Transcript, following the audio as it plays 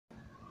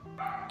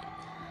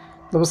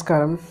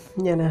നമസ്കാരം,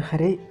 ഞാൻ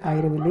ഹരി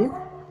ആയിരവല്ലി.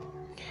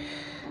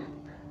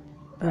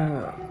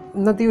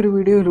 ഇന്നത്തെ ഒരു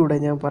വീഡിയോയിലൂടെ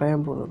ഞാൻ പറയാൻ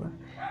പോകുന്നത്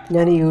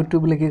ഞാൻ ഈ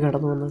യൂട്യൂബിലേക്ക്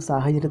കടന്നു വന്ന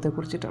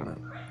സാഹചര്യത്തെക്കുറിച്ചിട്ടാണ്.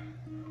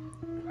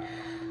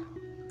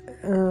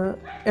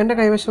 എൻ്റെ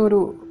കൈവശം ഒരു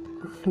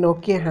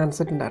നോക്കിയ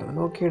ഹാൻഡ്സെറ്റ് ഉണ്ടായിരുന്നു,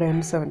 നോക്കിയയുടെ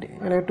M70.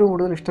 ഞാൻ ഏറ്റവും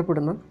കൂടുതൽ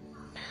ഇഷ്ടപ്പെടുന്ന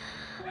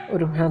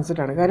ഒരു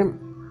ഹാൻഡ്സെറ്റാണ്. കാര്യം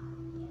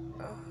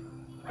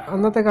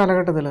അന്നത്തെ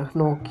കാലഘട്ടത്തിൽ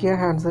നോക്കിയ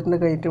ഹാൻഡ്സെറ്റിൻ്റെ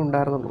കയറ്റം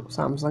ഉണ്ടായിരുന്നുള്ളൂ,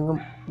 സാംസങ്ങും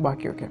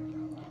ബാക്കിയൊക്കെ.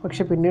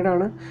 പക്ഷെ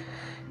പിന്നീടാണ്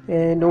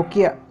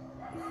നോക്കിയ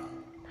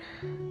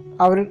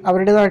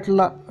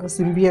അവരുടേതായിട്ടുള്ള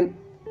സിംബിയൻ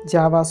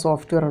ജാവ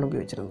സോഫ്റ്റ്വെയറാണ്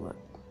ഉപയോഗിച്ചിരുന്നത്.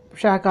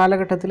 പക്ഷേ ആ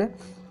കാലഘട്ടത്തിൽ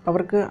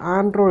അവർക്ക്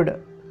ആൻഡ്രോയിഡ്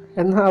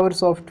എന്ന ആ ഒരു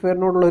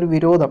സോഫ്റ്റ്വെയറിനോടുള്ളൊരു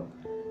വിരോധം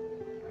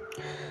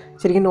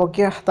ശരിക്കും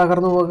നോക്കിയ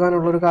തകർന്നു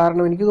പോകാനുള്ളൊരു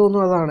കാരണം എനിക്ക്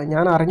തോന്നുന്നു അതാണ്.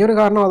 ഞാൻ അറിഞ്ഞൊരു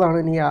കാരണം അതാണ്.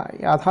 ഇനി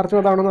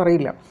യാഥാർത്ഥ്യം അതാണെന്ന്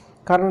അറിയില്ല.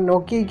 കാരണം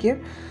നോക്കിയയ്ക്ക്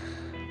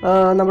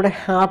നമ്മുടെ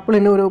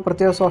ആപ്പിളിന് ഒരു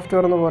പ്രത്യേക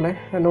സോഫ്റ്റ്വെയർ എന്ന പോലെ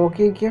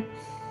നോക്കിയയ്ക്ക്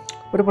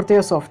ഒരു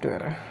പ്രത്യേക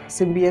സോഫ്റ്റ്വെയർ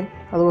സിംബിയൻ,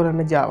 അതുപോലെ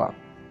തന്നെ ജാവ.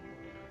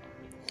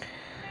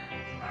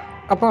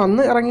 അപ്പോൾ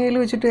അന്ന് ഇറങ്ങിയതിൽ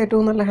വെച്ചിട്ട്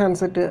ഏറ്റവും നല്ല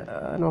ഹാൻഡ്സെറ്റ്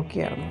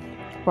നോക്കിയായിരുന്നു.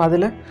 അപ്പോൾ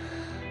അതിൽ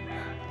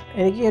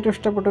എനിക്ക് ഏറ്റവും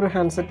ഇഷ്ടപ്പെട്ടൊരു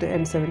ഹാൻഡ്സെറ്റ്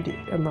M70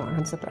 എന്ന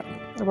ഹാൻഡ്സെറ്റായിരുന്നു.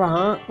 അപ്പോൾ ആ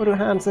ഒരു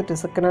ഹാൻഡ്സെറ്റ്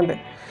സെക്കൻഡ് ഹാൻഡ്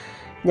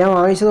ഞാൻ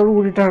വാങ്ങിച്ചതോട്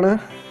കൂടിയിട്ടാണ്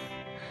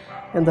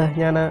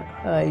ഞാൻ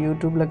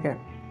യൂട്യൂബിലൊക്കെ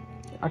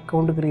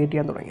അക്കൗണ്ട് ക്രിയേറ്റ്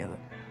ചെയ്യാൻ തുടങ്ങിയത്.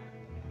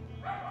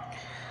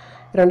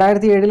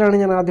 2007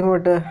 ഞാൻ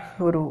ആദ്യമായിട്ട്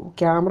ഒരു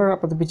ക്യാമറ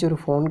പതിപ്പിച്ച ഒരു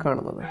ഫോൺ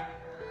കാണുന്നത്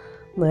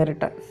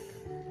നേരിട്ട്.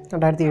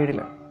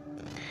 2007.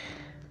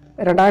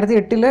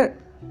 2008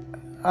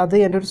 അത്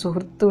എൻ്റെ ഒരു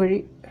സുഹൃത്ത് വഴി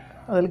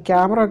അതിൽ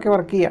ക്യാമറ ഒക്കെ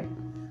വർക്ക് ചെയ്യാൻ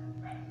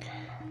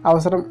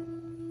അവസരം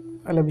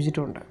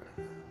ലഭിച്ചിട്ടുണ്ട്.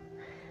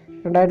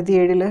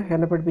 2007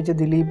 എന്നെ പഠിപ്പിച്ച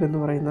ദിലീപ് എന്ന്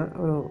പറയുന്ന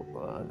ഒരു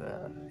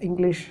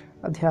ഇംഗ്ലീഷ്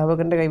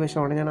അധ്യാപകൻ്റെ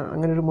കൈവശമാണ് ഞാൻ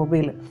അങ്ങനെ ഒരു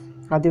മൊബൈൽ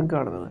ആദ്യം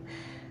കാണുന്നത്.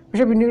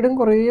 പക്ഷേ പിന്നീടും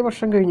കുറേ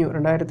വർഷം കഴിഞ്ഞു.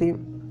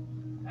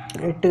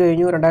 2008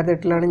 കഴിഞ്ഞു.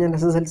 2008 ഞാൻ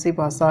SSLC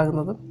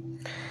പാസ്സാകുന്നത്.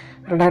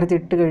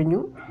 2008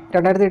 കഴിഞ്ഞു.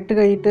 2008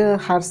 കഴിഞ്ഞിട്ട്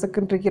ഹയർ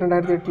സെക്കൻഡറിക്ക്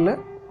 2008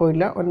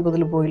 പോയില്ല,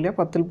 9 പോയില്ല,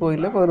 10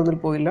 പോയില്ല, 11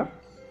 പോയില്ല.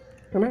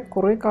 അങ്ങനെ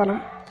കുറേ കാലം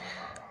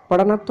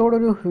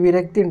പഠനത്തോടൊരു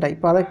വിരക്തി ഉണ്ടായി.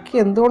 ഇപ്പോൾ അതൊക്കെ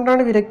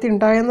എന്തുകൊണ്ടാണ് വിരക്തി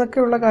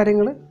ഉണ്ടായെന്നൊക്കെയുള്ള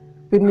കാര്യങ്ങൾ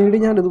പിന്നീട്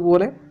ഞാൻ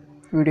ഇതുപോലെ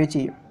വീഡിയോ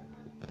ചെയ്യും.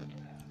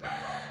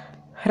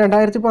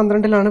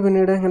 2012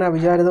 പിന്നീട് ഇങ്ങനെ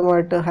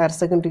അവിചാരിതമായിട്ട് ഹയർ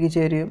സെക്കൻഡറിക്ക്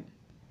ചേരുകയും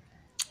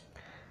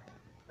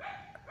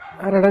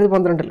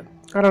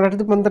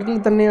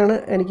 2012 തന്നെയാണ്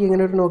എനിക്ക്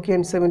ഇങ്ങനെ ഒരു നോക്കിയ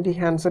M70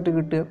 ഹാൻഡ്സെറ്റ്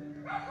കിട്ടുക.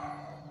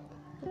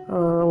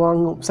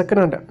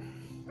 സെക്കൻഡ് ഹാൻഡ്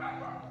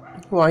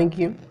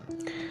വാങ്ങിക്കുകയും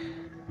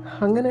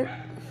അങ്ങനെ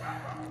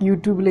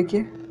യൂട്യൂബിലേക്ക്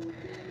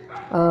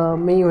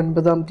മെയ്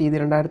 9 തീയതി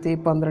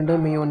 2012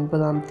 മെയ്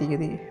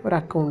 9 ഒരു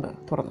അക്കൗണ്ട്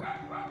തുറന്നു.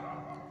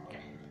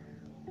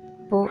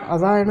 അപ്പോൾ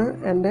അതാണ്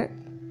എൻ്റെ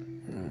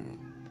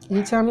ഈ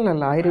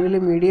ചാനലല്ല, ആയിരവല്ലി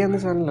മീഡിയ എന്ന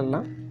ചാനലല്ല,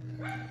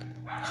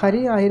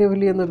 ഹരി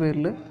ആയിരവല്ലി എന്ന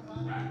പേരിൽ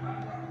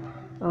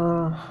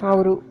ആ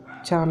ഒരു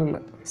ചാനൽ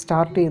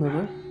സ്റ്റാർട്ട്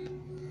ചെയ്യുന്നത്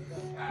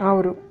ആ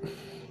ഒരു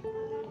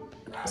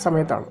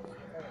സമയത്താണ്.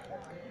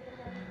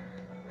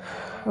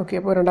 ഓക്കെ,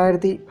 അപ്പോൾ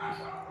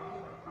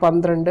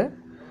 2012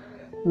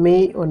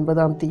 മെയ്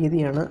 9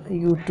 തീയതിയാണ്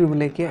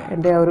യൂട്യൂബിലേക്ക്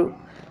എൻ്റെ ആ ഒരു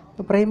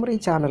പ്രൈമറി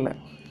ചാനൽ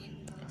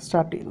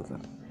സ്റ്റാർട്ട് ചെയ്യുന്നത്.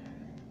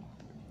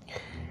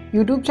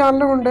 യൂട്യൂബ്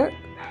ചാനൽ കൊണ്ട്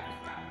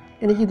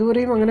എനിക്ക്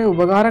ഇതുവരെയും അങ്ങനെ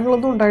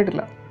ഉപകാരങ്ങളൊന്നും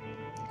ഉണ്ടായിട്ടില്ല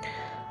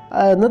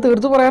എന്ന്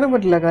തീർത്തു പറയാനും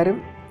പറ്റില്ല. കാര്യം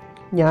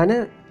ഞാൻ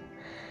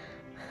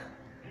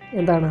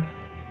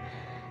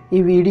ഈ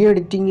വീഡിയോ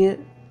എഡിറ്റിങ്,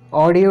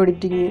 ഓഡിയോ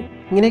എഡിറ്റിങ്,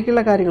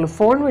 ഇങ്ങനെയൊക്കെയുള്ള കാര്യങ്ങൾ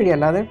ഫോൺ വഴി,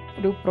 അല്ലാതെ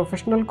ഒരു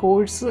പ്രൊഫഷണൽ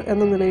കോഴ്സ്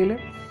എന്ന നിലയിൽ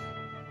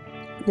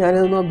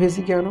ഞാനിതൊന്നും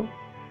അഭ്യസിക്കാനോ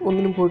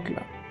ഒന്നിനും പോയിട്ടില്ല.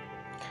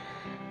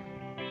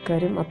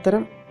 കാര്യം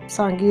അത്തരം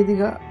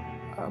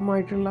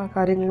സാങ്കേതികമായിട്ടുള്ള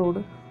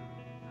കാര്യങ്ങളോട്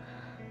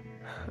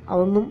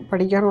അതൊന്നും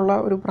പഠിക്കാനുള്ള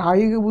ഒരു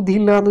പ്രായോഗിക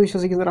ബുദ്ധിയില്ല എന്ന്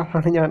വിശ്വസിക്കുന്ന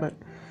ഒരാളാണ് ഞാൻ.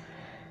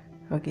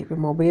 ഓക്കെ, ഇപ്പം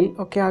മൊബൈൽ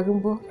ഒക്കെ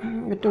ആകുമ്പോൾ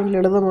ഏറ്റവും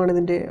ലളിതമാണ്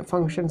ഇതിൻ്റെ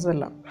ഫങ്ഷൻസ്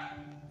എല്ലാം.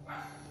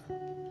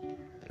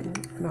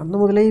 അന്ന്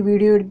മുതലേ ഈ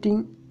വീഡിയോ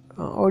എഡിറ്റിംഗ്,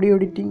 ഓഡിയോ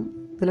എഡിറ്റിംഗ്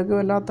ഇതിലൊക്കെ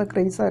വല്ലാത്ത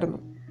ക്രൈസായിരുന്നു.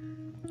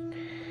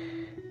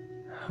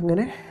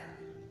 അങ്ങനെ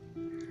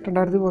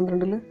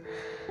 2012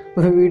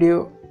 ഒരു വീഡിയോ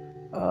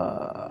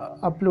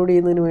അപ്ലോഡ്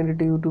ചെയ്യുന്നതിന്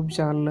വേണ്ടിയിട്ട് യൂട്യൂബ്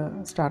ചാനൽ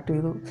സ്റ്റാർട്ട്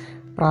ചെയ്തു.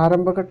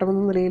 പ്രാരംഭഘട്ടം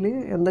എന്ന നിലയിൽ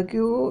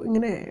എന്തൊക്കെയോ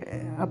ഇങ്ങനെ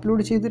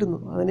അപ്ലോഡ് ചെയ്തിരുന്നു.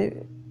 അതിന്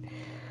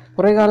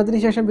കുറേ കാലത്തിന്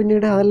ശേഷം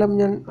പിന്നീട് അതെല്ലാം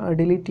ഞാൻ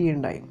ഡിലീറ്റ്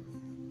ചെയ്യുകയുണ്ടായി.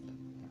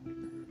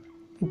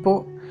 ഇപ്പോൾ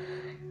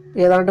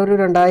ഏതാണ്ട് ഒരു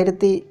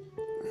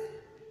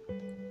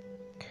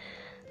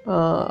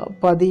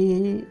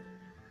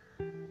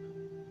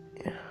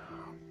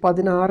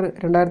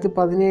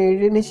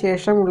 2017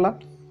 ശേഷമുള്ള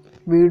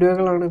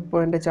വീഡിയോകളാണ് ഇപ്പോൾ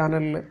എൻ്റെ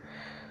ചാനലിൽ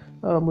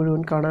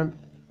മുഴുവൻ കാണാൻ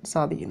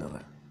സാധിക്കുന്നത്.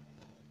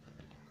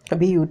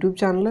 അപ്പോൾ ഈ യൂട്യൂബ്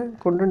ചാനൽ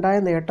കൊണ്ടുണ്ടായ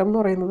നേട്ടം എന്ന്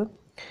പറയുന്നത്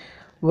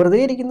വെറുതെ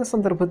ഇരിക്കുന്ന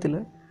സന്ദർഭത്തിൽ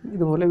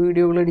ഇതുപോലെ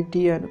വീഡിയോകൾ എഡിറ്റ്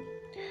ചെയ്യാനും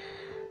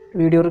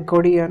വീഡിയോ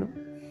റെക്കോർഡ് ചെയ്യാനും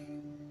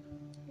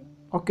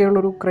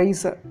ഒക്കെയുള്ളൊരു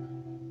ക്രൈസ്,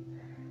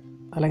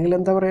 അല്ലെങ്കിൽ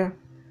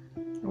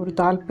ഒരു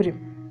താല്പര്യം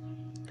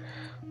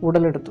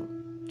ഉടലെടുത്തു.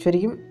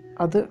 ശരിക്കും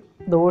അത്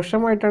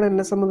ദോഷമായിട്ടാണ്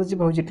എന്നെ സംബന്ധിച്ച്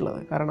ഭവിച്ചിട്ടുള്ളത്.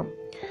 കാരണം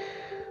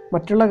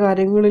മറ്റുള്ള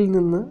കാര്യങ്ങളിൽ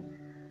നിന്ന്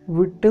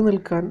വിട്ടു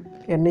നിൽക്കാൻ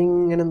എന്നെ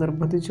ഇങ്ങനെ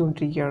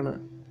നിർബന്ധിച്ചുകൊണ്ടിരിക്കുകയാണ്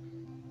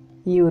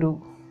ഈ ഒരു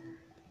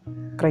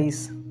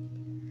ക്രൈസ്.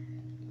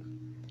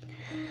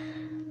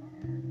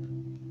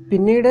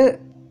 പിന്നീട്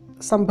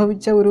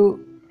സംഭവിച്ച ഒരു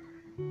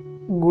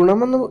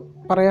ഗുണമെന്ന്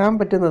പറയാൻ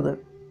പറ്റുന്നത്,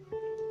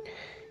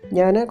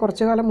 ഞാൻ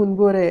കുറച്ചു കാലം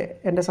മുൻപ് വരെ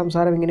എൻ്റെ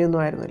സംസാരം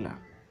ഇങ്ങനെയൊന്നും ആയിരുന്നില്ല.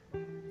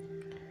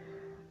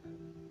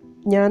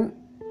 ഞാൻ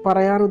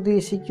പറയാൻ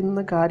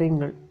ഉദ്ദേശിക്കുന്ന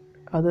കാര്യങ്ങൾ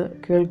അത്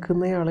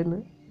കേൾക്കുന്നയാളിന്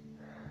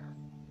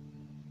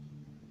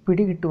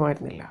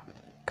പിടികിട്ടുമായിരുന്നില്ല.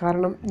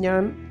 കാരണം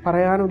ഞാൻ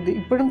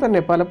ഇപ്പോഴും തന്നെ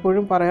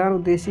പലപ്പോഴും പറയാൻ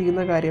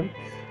ഉദ്ദേശിക്കുന്ന കാര്യം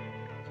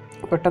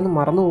പെട്ടെന്ന്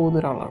മറന്നു പോകുന്ന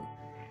ഒരാളാണ്.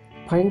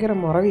 ഭയങ്കര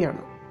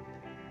മറവിയാണ്.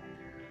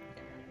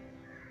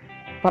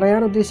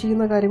 പറയാൻ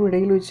ഉദ്ദേശിക്കുന്ന കാര്യം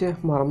ഇടയിൽ വെച്ച്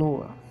മറന്നു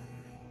പോവുക.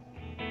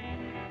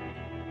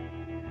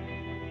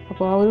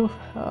 അപ്പോൾ ആ ഒരു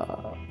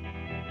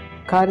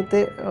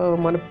കാര്യത്തെ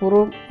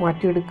മനഃപൂർവ്വം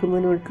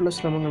മാറ്റിയെടുക്കുന്നതിന് വേണ്ടിയിട്ടുള്ള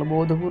ശ്രമങ്ങൾ,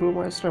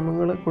 ബോധപൂർവമായ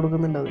ശ്രമങ്ങൾ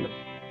കൊടുക്കുന്നുണ്ട് അതിൽ.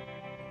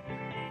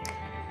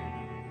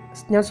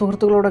 ഞാൻ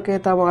സുഹൃത്തുക്കളോടൊക്കെ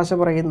തമാശ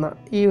പറയുന്ന,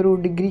 ഈ ഒരു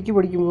ഡിഗ്രിക്ക്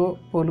പഠിക്കുമ്പോൾ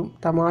പോലും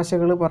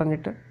തമാശകൾ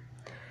പറഞ്ഞിട്ട്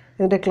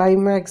ഇതിൻ്റെ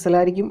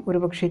ക്ലൈമാക്സിലായിരിക്കും ഒരു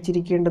പക്ഷേ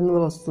ചിരിക്കേണ്ടുന്ന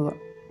വസ്തുത.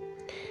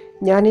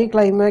 ഞാൻ ഈ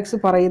ക്ലൈമാക്സ്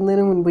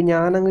പറയുന്നതിന് മുൻപ്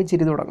ഞാനങ്ങ്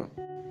ചിരി തുടങ്ങും.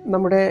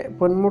 നമ്മുടെ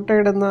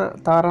പൊന്മുട്ടയിടുന്ന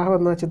താറാവ്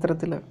എന്ന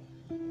ചിത്രത്തിൽ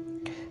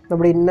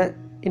നമ്മുടെ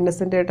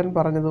ഇന്നസെൻ്റ് ഏട്ടൻ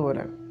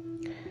പറഞ്ഞതുപോലെ,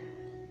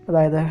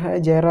 അതായത്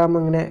ജയറാം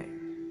അങ്ങനെ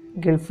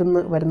ഗൾഫിൽ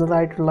നിന്ന്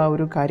വരുന്നതായിട്ടുള്ള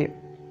ഒരു കാര്യം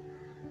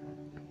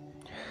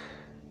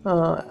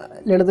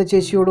ലളിത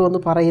ചേച്ചിയോട് വന്ന്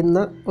പറയുന്ന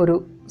ഒരു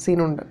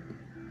സീനുണ്ട്.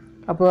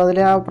 അപ്പോൾ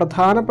അതിലെ ആ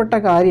പ്രധാനപ്പെട്ട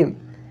കാര്യം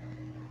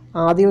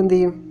ആദ്യം എന്ത്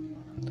ചെയ്യും,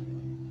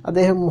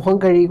 അദ്ദേഹം മുഖം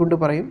കഴുകിക്കൊണ്ട്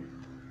പറയും.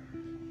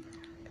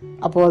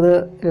 അപ്പോൾ അത്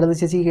ലളിത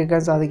ചേച്ചിക്ക്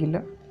കേൾക്കാൻ സാധിക്കില്ല.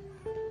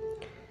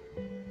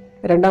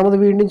 രണ്ടാമത്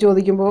വീണ്ടും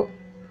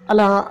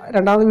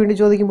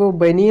ചോദിക്കുമ്പോൾ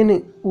ബനിയന്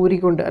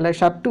ഊരിക്കൊണ്ട്, അല്ല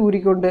ഷർട്ട്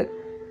ഊരിക്കൊണ്ട്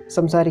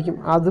സംസാരിക്കും.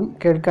 അതും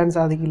കേൾക്കാൻ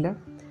സാധിക്കില്ല.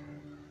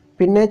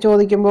 പിന്നെ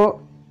ചോദിക്കുമ്പോൾ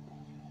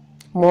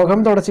മുഖം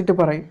തുടച്ചിട്ട്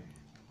പറയും,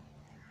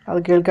 അത്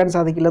കേൾക്കാൻ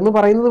സാധിക്കില്ല. എന്ന്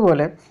പറയുന്നത്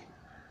പോലെ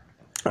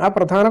ആ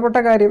പ്രധാനപ്പെട്ട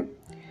കാര്യം,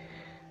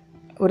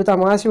 ഒരു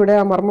തമാശയുടെ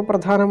ആ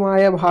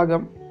മർമ്മപ്രധാനമായ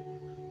ഭാഗം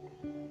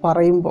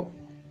പറയുമ്പോൾ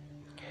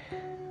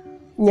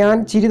ഞാൻ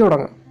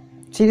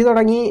ചിരി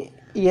തുടങ്ങി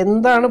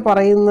എന്താണ്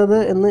പറയുന്നത്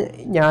എന്ന്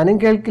ഞാനും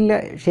കേൾക്കില്ല.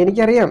 പക്ഷെ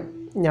എനിക്കറിയാം,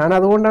 ഞാൻ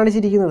അതുകൊണ്ടാണ്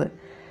ചിരിക്കുന്നത്.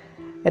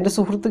 എൻ്റെ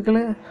സുഹൃത്തുക്കൾ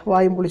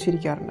വായും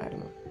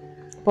പൊളിച്ചിരിക്കാറുണ്ടായിരുന്നു.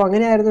 അപ്പോൾ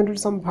അങ്ങനെയായിരുന്നു എൻ്റെ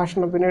ഒരു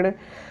സംഭാഷണം. പിന്നീട്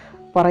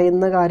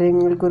പറയുന്ന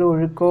കാര്യങ്ങൾക്കൊരു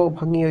ഒഴുക്കോ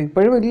ഭംഗിയോ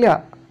ഇപ്പോഴും ഇല്ല.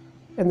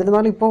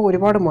 എന്നിരുന്നാലും ഇപ്പോൾ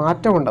ഒരുപാട്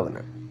മാറ്റമുണ്ട്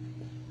അതിന്.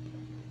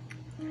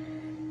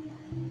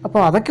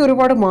 അപ്പോൾ അതൊക്കെ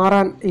ഒരുപാട്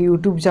മാറാൻ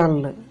യൂട്യൂബ്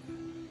ചാനൽ,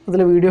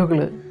 അതിലെ വീഡിയോകൾ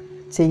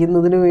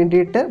ചെയ്യുന്നതിന്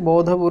വേണ്ടിയിട്ട്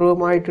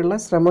ബോധപൂർവമായിട്ടുള്ള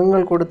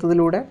ശ്രമങ്ങൾ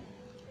കൊടുത്തതിലൂടെ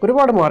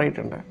ഒരുപാട്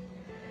മാറിയിട്ടുണ്ട്.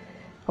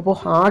 അപ്പോൾ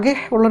ആകെ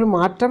ഉള്ളൊരു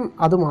മാറ്റം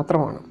അത്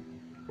മാത്രമാണ്.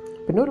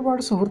 പിന്നെ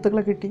ഒരുപാട്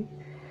സുഹൃത്തുക്കളെ കിട്ടി.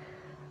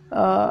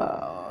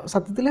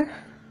 സത്യത്തിൽ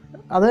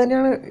അത്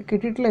തന്നെയാണ്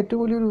കിട്ടിയിട്ടുള്ള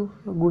ഏറ്റവും വലിയൊരു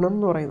ഗുണം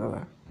എന്ന് പറയുന്നത്.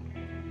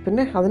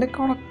 പിന്നെ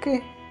അതിനേക്കാളൊക്കെ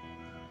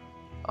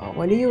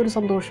വലിയൊരു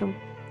സന്തോഷം,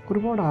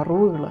 ഒരുപാട്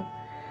അറിവുകൾ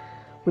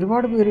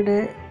ഒരുപാട് പേരുടെ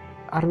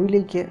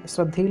അറിവിലേക്ക്,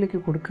 ശ്രദ്ധയിലേക്ക്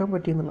കൊടുക്കാൻ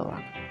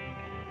പറ്റിയെന്നുള്ളതാണ്.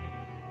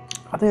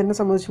 അത് എന്നെ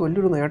സംബന്ധിച്ച്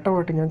വലിയൊരു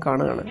നേട്ടമായിട്ട് ഞാൻ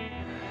കാണുകയാണ്.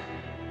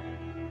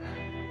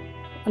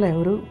 അല്ലേ,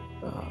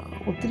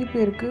 ഒത്തിരി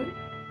പേർക്ക്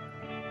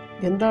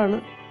എന്താണ്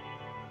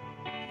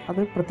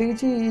അത്,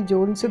 പ്രത്യേകിച്ച് ഈ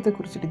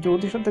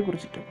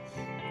ജ്യോതിഷത്തെക്കുറിച്ചിട്ട്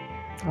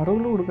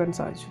അറിവുകൾ കൊടുക്കാൻ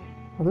സാധിച്ചു.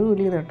 അത്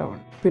വലിയ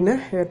നേട്ടമാണ്. പിന്നെ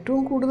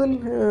ഏറ്റവും കൂടുതൽ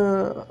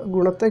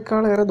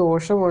ഗുണത്തെക്കാളേറെ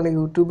ദോഷമാണ്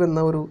യൂട്യൂബ്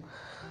എന്ന ഒരു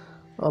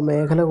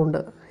മേഖല കൊണ്ട്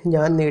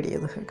ഞാൻ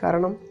നേടിയത്.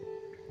 കാരണം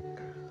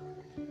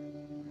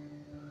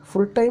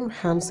ഫുൾ ടൈം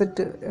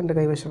ഹാൻഡ്സെറ്റ് എൻ്റെ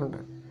കൈവശമുണ്ട്.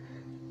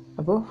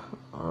 അപ്പോൾ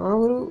ആ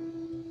ഒരു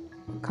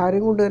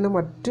കാര്യം കൊണ്ട് തന്നെ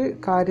മറ്റ്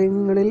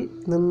കാര്യങ്ങളിൽ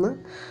നിന്ന്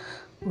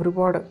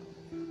ഒരുപാട്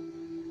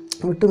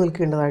വിട്ടു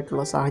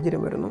നിൽക്കേണ്ടതായിട്ടുള്ള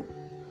സാഹചര്യം വരുന്നു.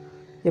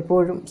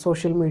 എപ്പോഴും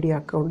സോഷ്യൽ മീഡിയ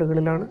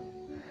അക്കൗണ്ടുകളിലാണ്,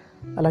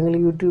 അല്ലെങ്കിൽ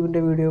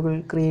യൂട്യൂബിൻ്റെ വീഡിയോകൾ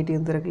ക്രിയേറ്റ്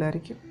ചെയ്യുന്ന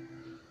തിരക്കിലായിരിക്കും.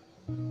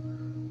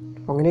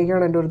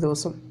 അങ്ങനെയൊക്കെയാണ് എൻ്റെ ഒരു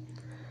ദിവസം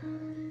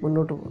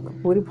മുന്നോട്ട് പോകുന്നത്.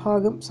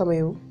 ഭൂരിഭാഗം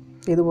സമയവും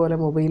ഇതുപോലെ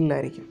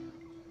മൊബൈലിലായിരിക്കും.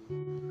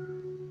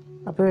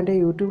 അപ്പോൾ എൻ്റെ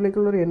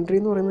യൂട്യൂബിലേക്കുള്ളൊരു എൻട്രി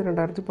എന്ന് പറയുന്നത്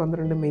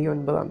 2012 മെയ്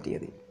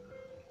 9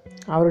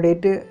 ആ ഒരു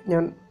ഡേറ്റ്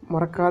ഞാൻ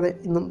മറക്കാതെ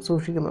ഇന്നും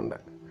സൂക്ഷിക്കുന്നുണ്ട്.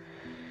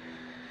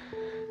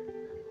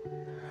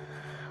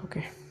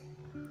 ഓക്കെ,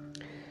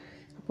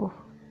 അപ്പോൾ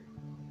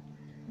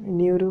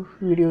ഇനിയൊരു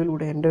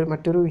വീഡിയോയിലൂടെ എൻ്റെ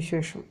മറ്റൊരു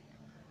വിശേഷം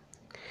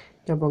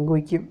ഞാൻ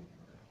പങ്കുവയ്ക്കും.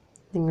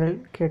 നിങ്ങൾ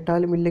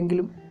കേട്ടാലും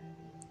ഇല്ലെങ്കിലും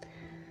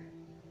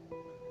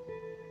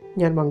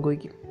ഞാൻ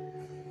പങ്കുവയ്ക്കും.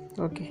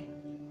 ഓക്കെ,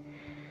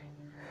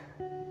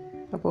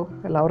 അപ്പോൾ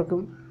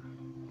എല്ലാവർക്കും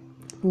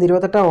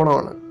 28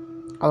 ഓണമാണ്.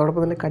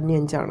 അതോടൊപ്പം തന്നെ കന്നി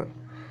 5.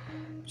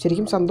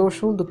 ശരിക്കും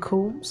സന്തോഷവും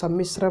ദുഃഖവും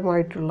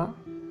സമ്മിശ്രമായിട്ടുള്ള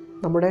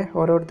നമ്മുടെ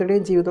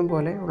ഓരോരുത്തരുടെയും ജീവിതം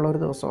പോലെ ഉള്ളൊരു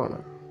ദിവസമാണ്.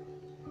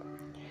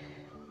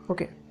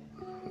 ഓക്കെ,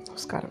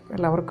 നമസ്കാരം.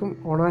 എല്ലാവർക്കും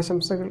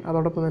ഓണാശംസകൾ.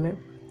 അതോടൊപ്പം തന്നെ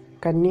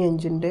കന്നി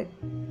 5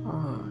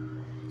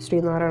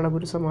 ശ്രീനാരായണ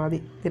ഗുരു സമാധി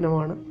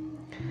ദിനമാണ്.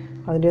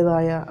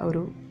 അതിൻ്റേതായ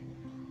ഒരു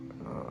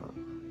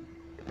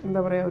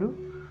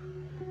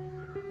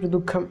ഒരു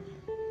ദുഃഖം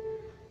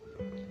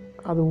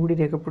അതുകൂടി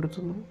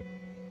രേഖപ്പെടുത്തുന്നു.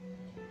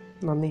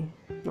 നന്ദി,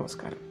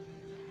 നമസ്കാരം.